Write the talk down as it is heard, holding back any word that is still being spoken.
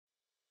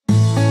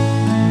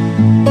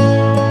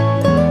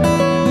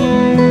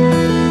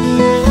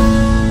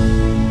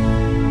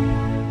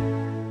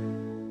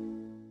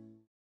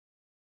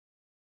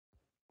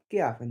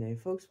Good afternoon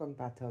folks, welcome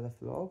back to another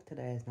vlog.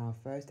 Today is now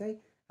Thursday.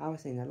 I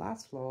was in the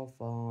last vlog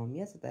from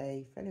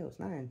yesterday, videos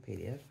 9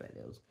 PDF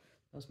videos.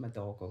 That's my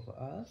dog over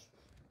us.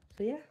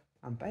 So yeah,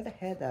 I'm about to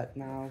head out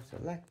now, so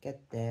let's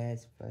get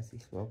this first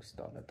vlog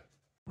started.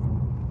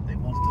 They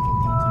wanted to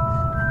hold on to,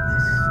 and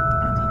this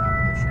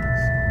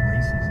anti-abolitionist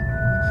racism,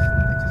 which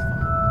they just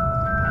felt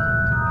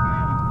compelled to.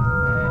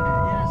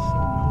 Yes, so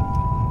no.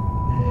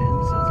 And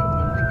so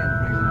when they get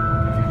away from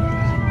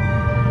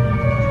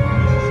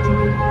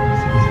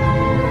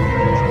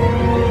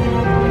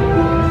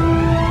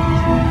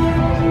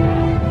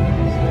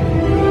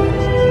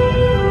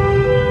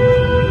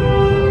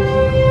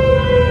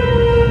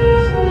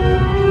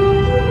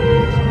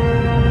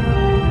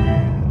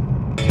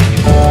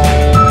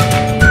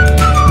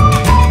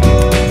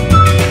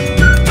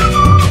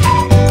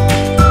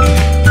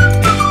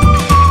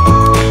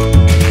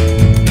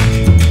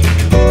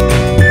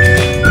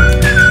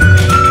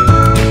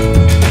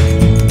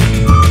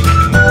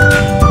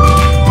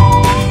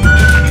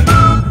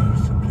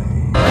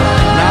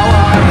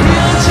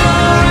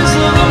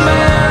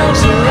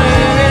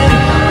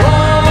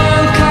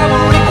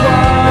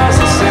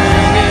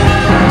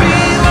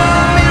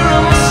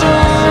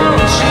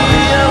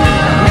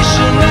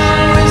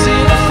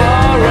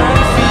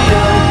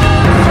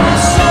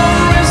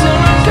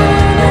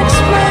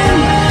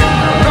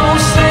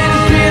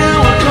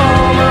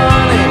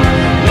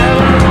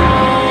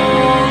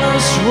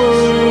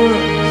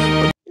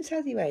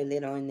Anyway,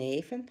 later on in the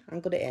evening,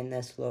 I'm going to end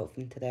this vlog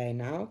from today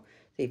now.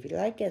 So if you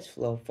like this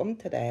vlog from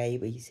today,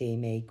 where you see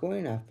me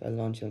going out for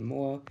lunch and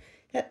more,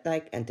 hit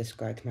like and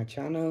subscribe to my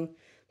channel.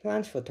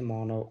 Plans for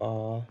tomorrow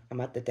are,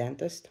 I'm at the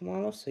dentist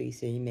tomorrow, so you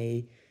see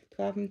me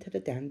traveling to the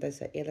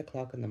dentist at 8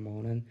 o'clock in the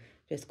morning.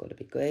 Just going to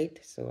be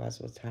great. So as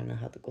I was telling, I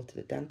had to go to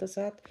the dentist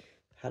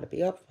had to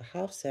be up for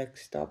 6:30,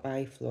 start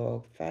my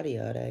vlog very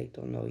early,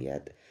 don't know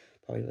yet.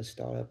 Probably will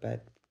start about,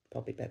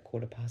 probably about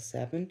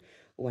 7:15.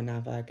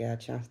 Whenever I get a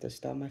chance to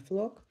start my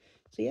vlog.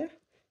 So yeah,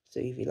 so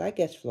if you like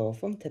this vlog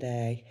from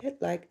today,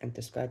 hit like and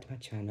subscribe to my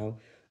channel.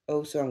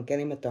 Also, I'm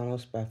getting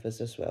McDonald's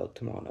breakfast as well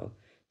tomorrow.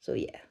 So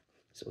yeah,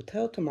 so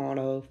till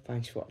tomorrow,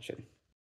 thanks for watching.